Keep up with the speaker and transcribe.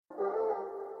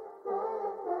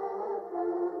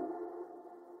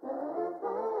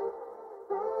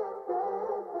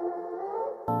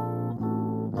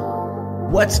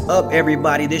What's up,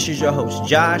 everybody? This is your host,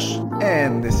 Josh.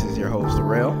 And this is your host,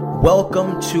 Darrell.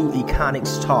 Welcome to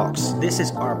Econics Talks. This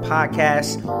is our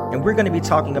podcast, and we're going to be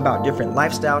talking about different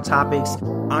lifestyle topics,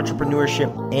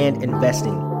 entrepreneurship, and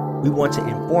investing. We want to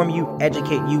inform you,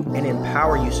 educate you, and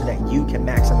empower you so that you can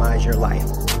maximize your life.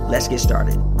 Let's get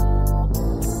started.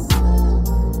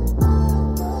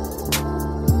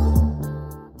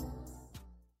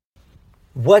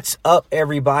 What's up,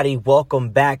 everybody? Welcome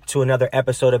back to another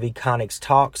episode of Econics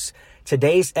Talks.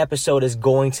 Today's episode is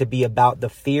going to be about the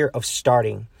fear of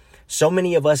starting. So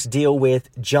many of us deal with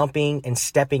jumping and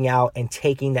stepping out and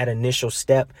taking that initial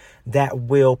step that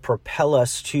will propel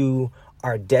us to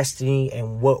our destiny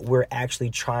and what we're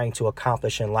actually trying to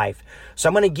accomplish in life. So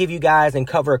I'm going to give you guys and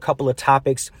cover a couple of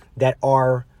topics that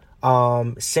are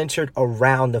centered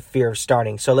around the fear of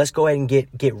starting. So let's go ahead and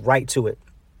get right to it.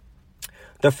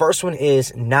 The first one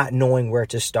is not knowing where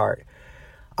to start.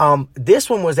 This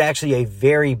one was actually a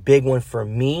very big one for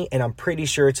me, and I'm pretty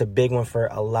sure it's a big one for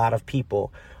a lot of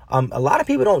people. A lot of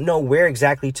people don't know where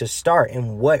exactly to start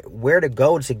and where to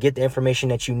go to get the information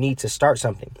that you need to start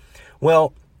something.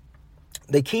 Well,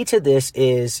 the key to this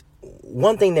is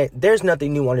one thing, that there's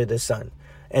nothing new under the sun,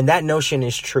 and that notion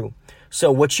is true.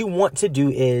 So what you want to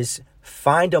do is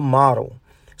find a model.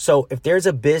 So if there's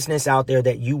a business out there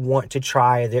that you want to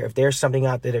try, if there's something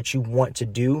out there that you want to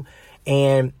do,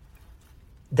 and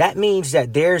that means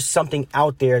that there's something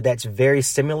out there that's very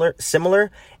similar,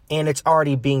 and it's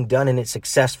already being done and it's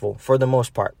successful for the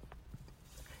most part.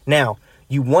 Now,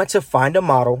 you want to find a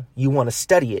model, you want to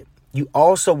study it. You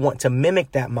also want to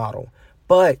mimic that model,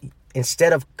 but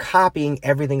instead of copying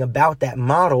everything about that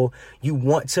model, you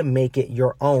want to make it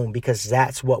your own, because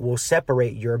that's what will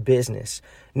separate your business.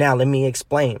 Now, let me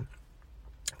explain.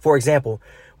 For example,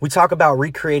 we talk about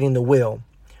recreating the wheel.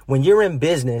 When you're in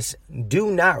business,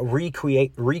 do not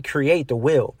recreate the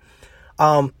wheel.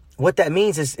 What that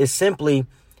means is simply,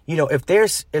 if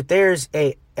there's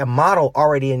a model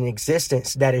already in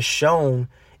existence that has shown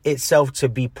itself to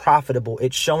be profitable,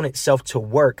 it's shown itself to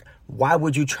work, why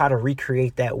would you try to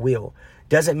recreate that wheel?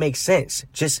 Doesn't make sense.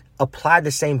 Just apply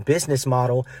the same business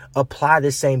model, apply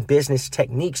the same business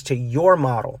techniques to your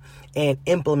model, and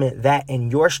implement that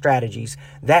in your strategies.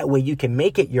 That way you can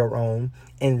make it your own.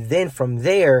 And then from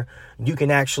there, you can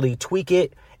actually tweak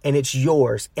it and it's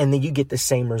yours. And then you get the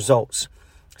same results.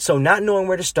 So not knowing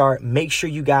where to start, make sure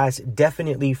you guys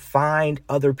definitely find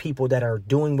other people that are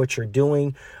doing what you're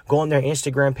doing. Go on their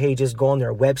Instagram pages, go on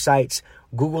their websites.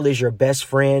 Google is your best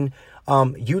friend.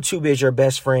 YouTube is your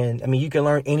best friend. I mean, you can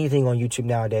learn anything on YouTube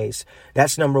nowadays.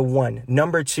 That's number one.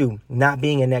 Number two, not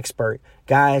being an expert.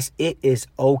 Guys, it is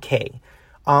okay.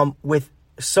 With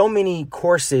so many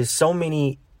courses, so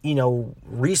many,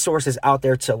 resources out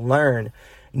there to learn,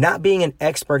 not being an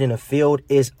expert in a field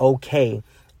is okay.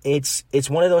 It's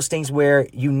one of those things where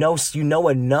you know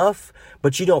enough,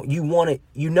 but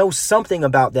you know something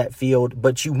about that field,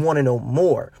 but you want to know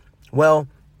more. Well,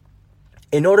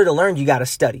 in order to learn, you got to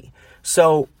study.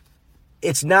 So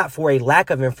it's not for a lack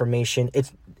of information.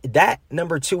 It's that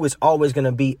number two is always going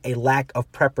to be a lack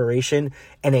of preparation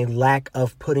and a lack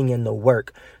of putting in the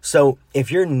work. So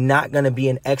if you're not going to be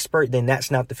an expert, then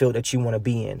that's not the field that you want to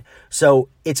be in. So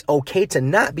it's okay to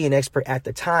not be an expert at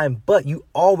the time, but you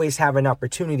always have an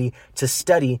opportunity to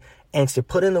study and to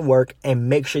put in the work and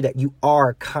make sure that you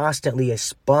are constantly a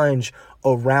sponge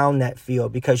around that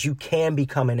field, because you can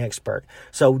become an expert.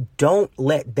 So don't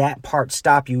let that part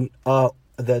stop you.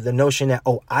 The notion that,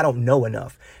 I don't know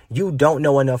enough. You don't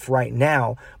know enough right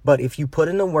now, but if you put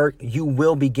in the work, you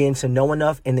will begin to know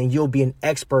enough, and then you'll be an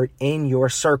expert in your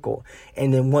circle.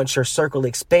 And then once your circle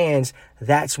expands,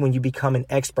 that's when you become an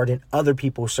expert in other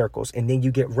people's circles, and then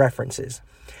you get references.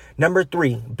 Number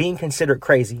three, being considered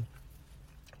crazy.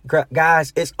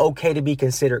 Guys, it's okay to be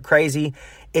considered crazy.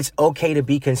 It's okay to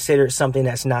be considered something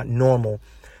that's not normal.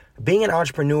 Being an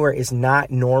entrepreneur is not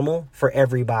normal for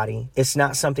everybody. It's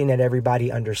not something that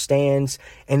everybody understands,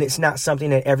 and it's not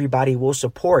something that everybody will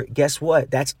support. Guess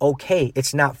what? That's okay.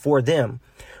 It's not for them.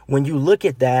 When you look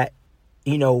at that,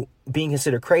 being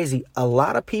considered crazy, a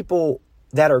lot of people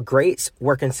that are greats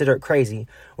were considered crazy.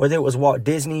 Whether it was Walt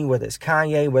Disney, whether it's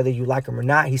Kanye, whether you like him or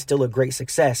not, he's still a great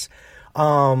success.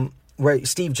 Where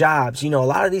Steve Jobs, a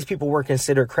lot of these people were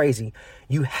considered crazy.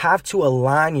 You have to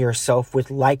align yourself with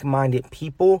like-minded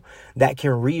people that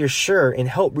can reassure and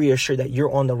help reassure that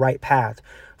you're on the right path.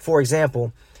 For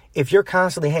example, if you're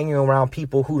constantly hanging around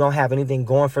people who don't have anything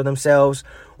going for themselves,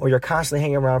 or you're constantly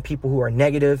hanging around people who are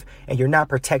negative and you're not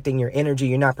protecting your energy,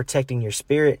 you're not protecting your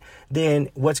spirit, then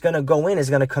what's going to go in is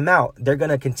going to come out. They're going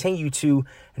to continue to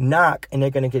knock, and they're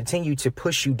going to continue to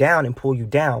push you down and pull you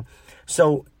down.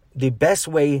 So the best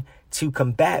way to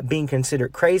combat being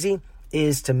considered crazy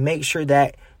is to make sure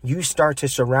that you start to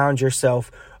surround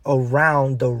yourself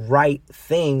around the right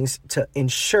things to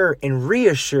ensure and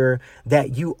reassure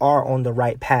that you are on the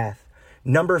right path.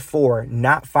 Number 4,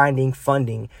 not finding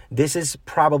funding. This is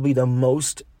probably the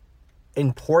most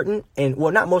important, and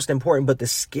well, not most important, but the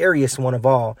scariest one of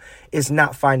all, is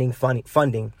not finding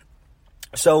funding.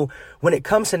 So when it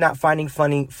comes to not finding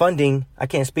funding, I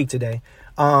can't speak today.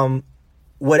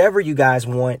 Whatever you guys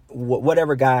want,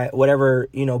 whatever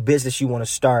business you want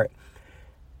to start,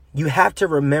 you have to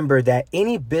remember that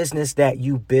any business that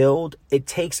you build, it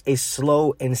takes a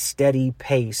slow and steady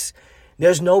pace.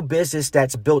 There's no business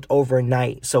that's built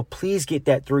overnight. So please get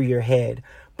that through your head.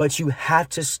 But you have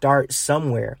to start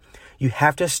somewhere. You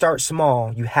have to start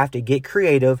small. You have to get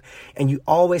creative, and you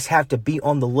always have to be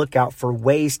on the lookout for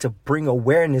ways to bring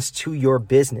awareness to your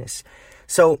business.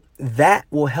 So that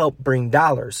will help bring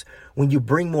dollars. When you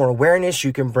bring more awareness,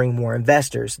 you can bring more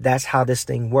investors. That's how this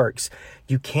thing works.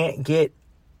 You can't get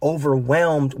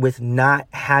overwhelmed with not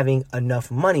having enough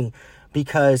money,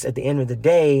 because at the end of the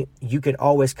day, you can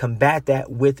always combat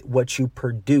that with what you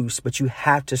produce, but you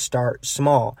have to start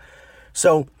small.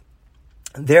 So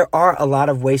there are a lot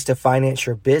of ways to finance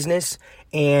your business,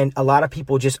 and a lot of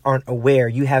people just aren't aware.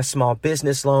 You have small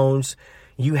business loans.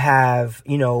 You have,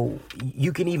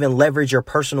 you can even leverage your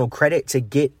personal credit to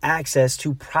get access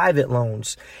to private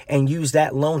loans and use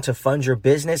that loan to fund your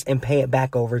business and pay it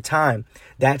back over time.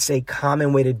 That's a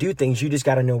common way to do things. You just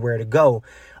got to know where to go.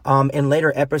 In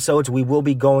later episodes, we will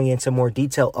be going into more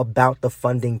detail about the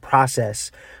funding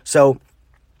process. So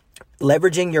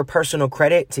leveraging your personal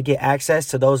credit to get access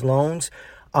to those loans,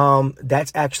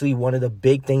 that's actually one of the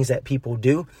big things that people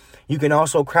do. You can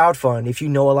also crowdfund. If you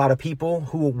know a lot of people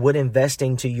who would invest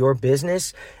into your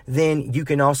business, then you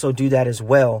can also do that as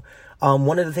well.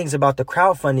 One of the things about the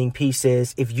crowdfunding piece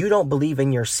is if you don't believe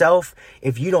in yourself,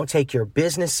 if you don't take your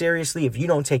business seriously, if you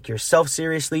don't take yourself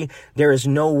seriously, there is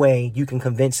no way you can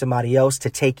convince somebody else to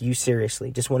take you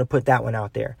seriously. Just want to put that one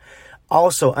out there.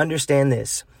 Also, understand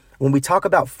this. When we talk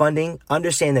about funding,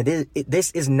 understand that this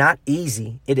is not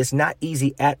easy. It is not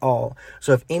easy at all.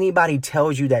 So if anybody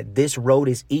tells you that this road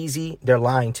is easy, they're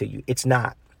lying to you. It's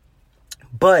not.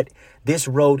 But this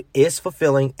road is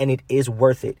fulfilling and it is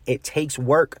worth it. It takes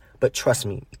work, but trust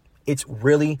me, it's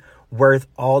really worth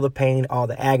all the pain, all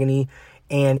the agony,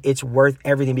 and it's worth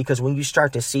everything, because when you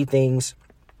start to see things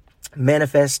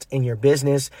manifest in your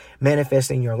business,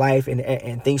 manifest in your life,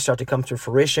 and things start to come to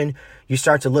fruition, you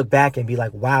start to look back and be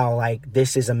like, wow, like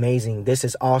this is amazing. This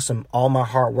is awesome. All my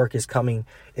hard work is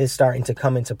starting to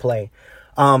come into play.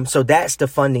 So that's the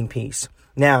funding piece.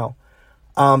 Now,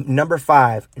 number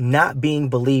 5, not being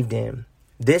believed in.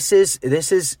 This is,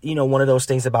 one of those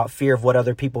things about fear of what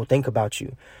other people think about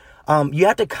you. You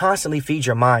have to constantly feed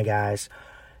your mind, guys.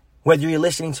 Whether you're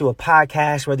listening to a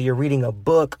podcast, whether you're reading a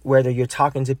book, whether you're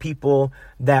talking to people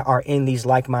that are in these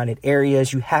like-minded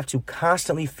areas, you have to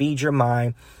constantly feed your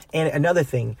mind. And another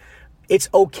thing, it's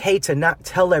okay to not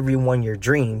tell everyone your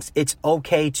dreams. It's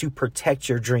okay to protect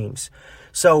your dreams.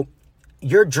 So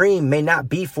your dream may not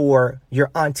be for your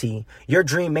auntie. Your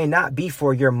dream may not be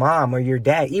for your mom or your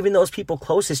dad, even those people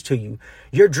closest to you.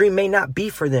 Your dream may not be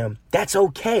for them. That's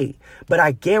okay. But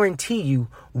I guarantee you,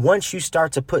 once you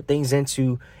start to put things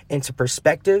into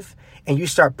perspective and you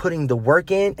start putting the work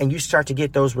in and you start to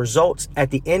get those results, at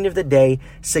the end of the day,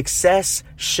 success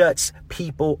shuts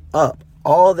people up.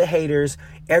 All the haters,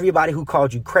 everybody who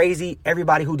called you crazy,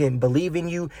 everybody who didn't believe in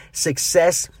you,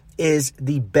 success is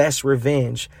the best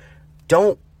revenge.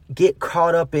 Don't get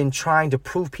caught up in trying to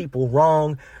prove people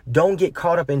wrong. Don't get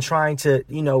caught up in trying to,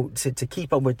 to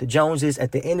keep up with the Joneses.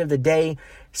 At the end of the day,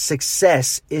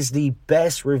 success is the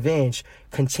best revenge.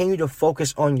 Continue to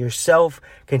focus on yourself.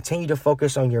 Continue to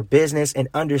focus on your business, and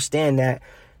understand that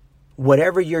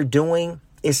whatever you're doing,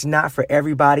 it's not for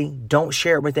everybody. Don't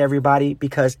share it with everybody,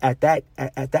 because at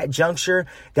that juncture,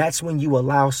 that's when you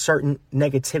allow certain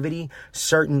negativity,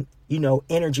 certain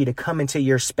energy to come into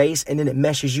your space, and then it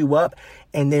meshes you up.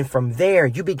 And then from there,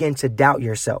 you begin to doubt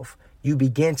yourself.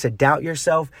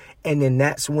 And then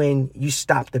that's when you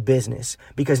stop the business,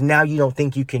 because now you don't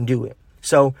think you can do it.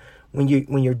 So when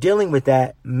you're dealing with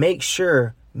that, make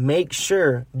sure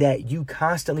that you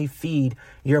constantly feed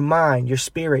your mind, your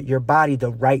spirit, your body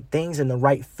the right things and the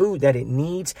right food that it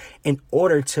needs, in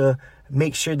order to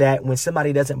make sure that when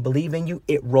somebody doesn't believe in you,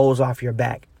 it rolls off your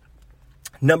back.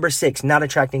 Number 6, not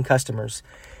attracting customers.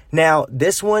 Now,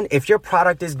 this one, if your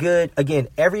product is good, again,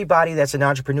 everybody that's an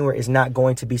entrepreneur is not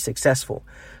going to be successful.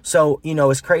 So,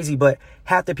 it's crazy, but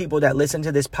half the people that listen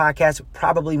to this podcast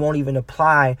probably won't even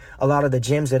apply a lot of the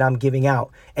gems that I'm giving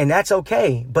out. And that's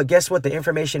okay. But guess what? The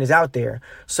information is out there.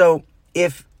 So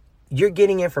if you're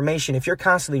getting information, if you're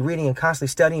constantly reading and constantly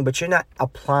studying, but you're not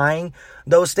applying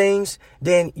those things,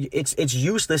 then it's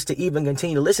useless to even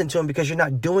continue to listen to them because you're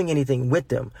not doing anything with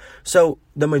them. So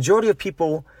the majority of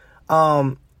people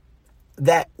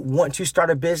that want to start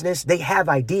a business, they have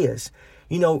ideas.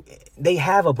 They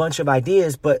have a bunch of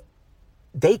ideas, but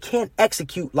they can't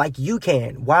execute like you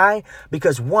can. Why?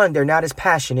 Because one, they're not as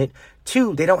passionate.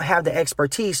 Two, they don't have the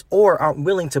expertise or aren't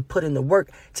willing to put in the work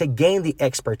to gain the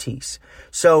expertise.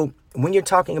 So when you're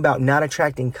talking about not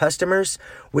attracting customers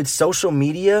with social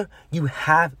media, you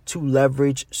have to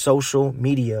leverage social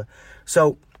media.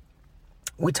 So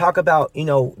we talk about,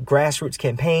 grassroots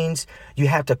campaigns. You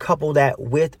have to couple that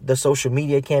with the social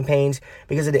media campaigns,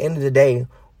 because at the end of the day,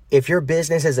 if your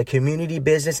business is a community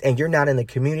business and you're not in the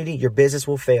community, your business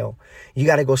will fail. You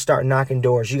got to go start knocking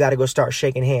doors. You got to go start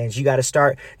shaking hands. You got to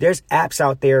start. There's apps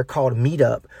out there called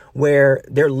Meetup where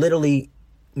they're literally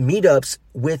meetups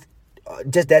with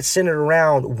just that's centered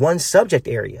around one subject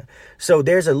area. So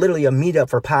there's literally a meetup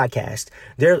for podcasts.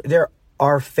 There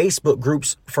are Facebook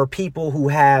groups for people who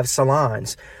have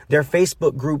salons. There are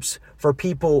Facebook groups for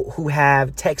people who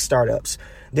have tech startups.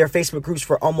 There are Facebook groups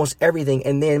for almost everything.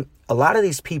 And then a lot of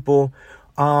these people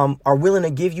are willing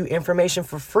to give you information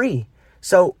for free.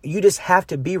 So you just have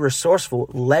to be resourceful.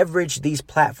 Leverage these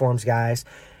platforms, guys.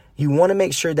 You want to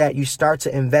make sure that you start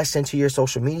to invest into your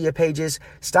social media pages.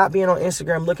 Stop being on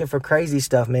Instagram looking for crazy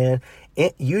stuff, man.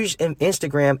 Use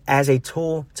Instagram as a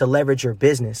tool to leverage your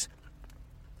business.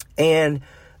 And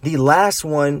the last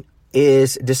one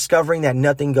is discovering that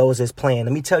nothing goes as planned.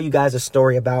 Let me tell you guys a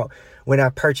story about when I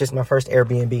purchased my first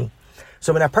Airbnb.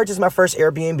 So when I purchased my first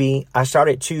Airbnb, I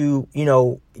started to,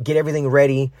 get everything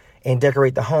ready and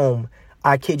decorate the home.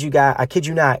 I kid you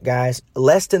not, guys.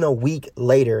 Less than a week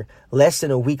later,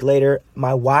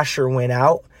 my washer went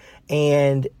out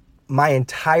and my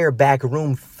entire back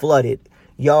room flooded.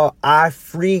 Y'all, I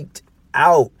freaked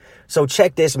out. So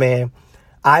check this, man.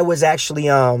 I was actually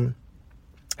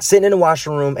sitting in the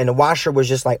washer room and the washer was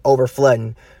just like over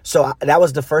flooding. So that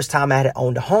was the first time I had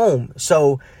owned a home.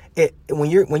 So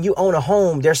when you own a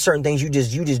home, there's certain things you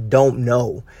just don't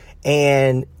know.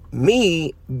 And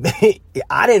me,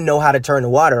 I didn't know how to turn the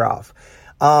water off.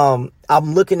 I'm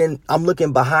looking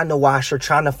behind the washer,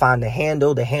 trying to find the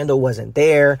handle. The handle wasn't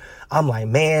there. I'm like,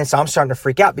 man, so I'm starting to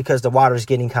freak out because the water's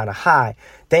getting kind of high.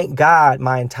 Thank God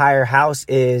my entire house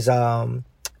is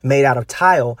made out of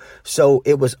tile, so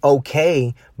it was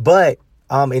okay. But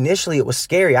initially it was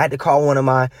scary. I had to call one of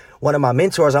my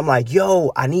mentors. I'm like,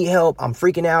 yo, I need help. I'm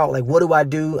freaking out. Like, what do I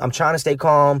do? I'm trying to stay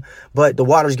calm, but the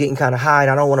water's getting kind of high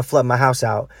and I don't want to flood my house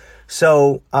out.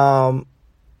 So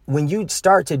when you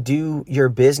start to do your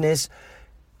business,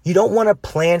 you don't want to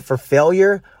plan for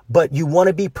failure, but you want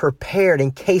to be prepared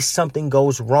in case something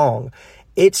goes wrong.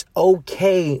 It's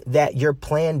okay that your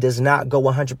plan does not go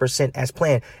 100% as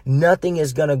planned. Nothing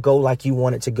is going to go like you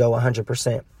want it to go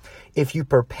 100%. If you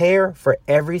prepare for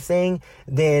everything,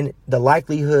 then the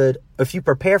likelihood, if you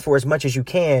prepare for as much as you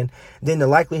can, then the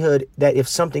likelihood that if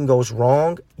something goes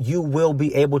wrong, you will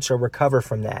be able to recover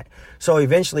from that. So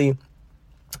eventually,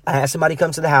 I had somebody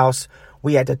come to the house.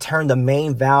 We had to turn the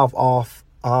main valve off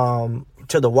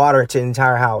to the water to the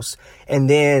entire house. And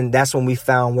then that's when we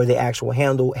found where the actual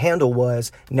handle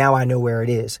was. Now I know where it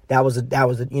is. That was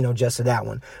just to that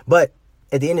one. But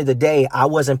at the end of the day, I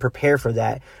wasn't prepared for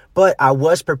that. But I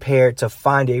was prepared to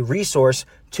find a resource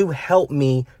to help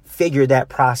me figure that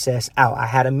process out. I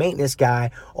had a maintenance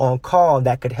guy on call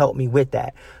that could help me with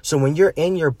that. So when you're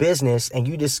in your business and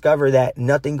you discover that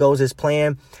nothing goes as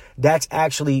planned, that's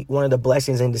actually one of the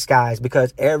blessings in disguise,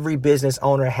 because every business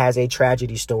owner has a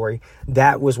tragedy story.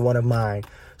 That was one of mine.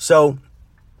 So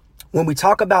when we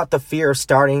talk about the fear of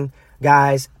starting,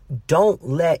 guys, don't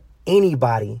let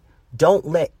anybody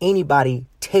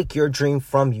take your dream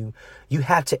from you. You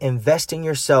have to invest in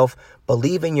yourself,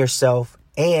 believe in yourself,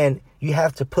 and you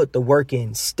have to put the work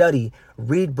in, study,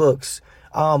 read books,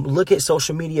 look at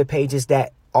social media pages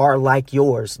that are like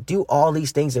yours. Do all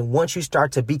these things. And once you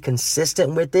start to be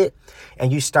consistent with it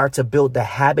and you start to build the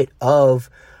habit of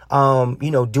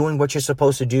doing what you're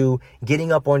supposed to do,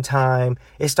 getting up on time.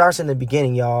 It starts in the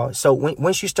beginning, y'all. So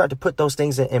once you start to put those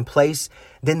things in place,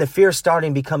 then the fear of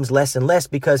starting becomes less and less,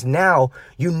 because now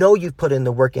you know you've put in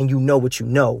the work and you know what you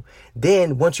know.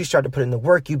 Then once you start to put in the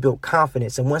work, you build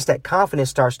confidence. And once that confidence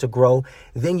starts to grow,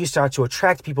 then you start to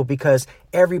attract people, because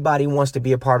everybody wants to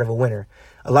be a part of a winner.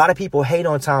 A lot of people hate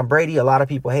on Tom Brady. A lot of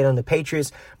people hate on the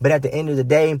Patriots. But at the end of the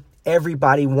day,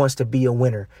 everybody wants to be a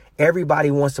winner. Everybody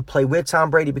wants to play with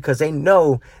Tom Brady, because they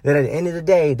know that at the end of the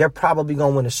day, they're probably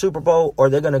going to win a Super Bowl,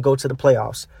 or they're going to go to the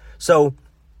playoffs. So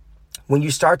when you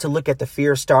start to look at the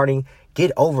fear of starting,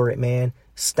 get over it, man.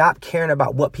 Stop caring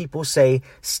about what people say.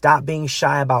 Stop being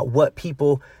shy about what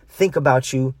people think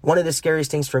about you. One of the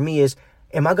scariest things for me is,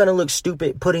 am I going to look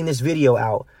stupid putting this video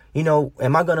out?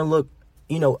 Am I going to look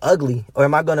ugly? Or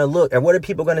am I going to look, or what are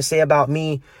people going to say about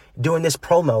me doing this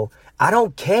promo? I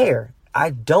don't care. I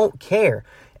don't care.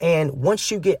 And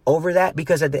once you get over that,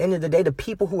 because at the end of the day, the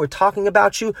people who are talking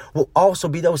about you will also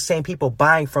be those same people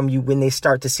buying from you when they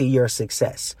start to see your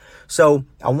success. So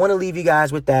I want to leave you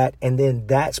guys with that. And then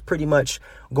that's pretty much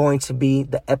going to be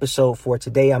the episode for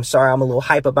today. I'm sorry I'm a little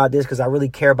hype about this, because I really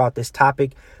care about this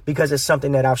topic, because it's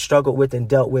something that I've struggled with and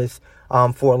dealt with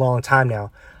for a long time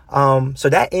now. So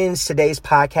that ends today's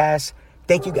podcast.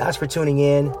 Thank you guys for tuning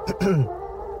in.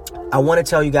 I want to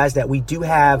tell you guys that we do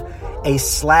have a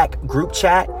Slack group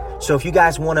chat. So if you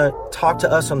guys want to talk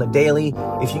to us on the daily,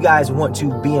 if you guys want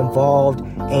to be involved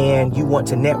and you want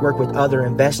to network with other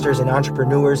investors and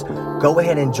entrepreneurs, go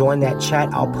ahead and join that chat.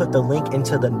 I'll put the link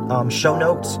into the show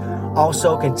notes.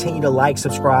 Also, continue to like,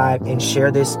 subscribe, and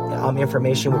share this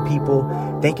information with people.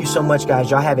 Thank you so much, guys.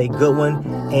 Y'all have a good one,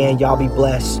 and y'all be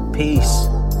blessed. Peace.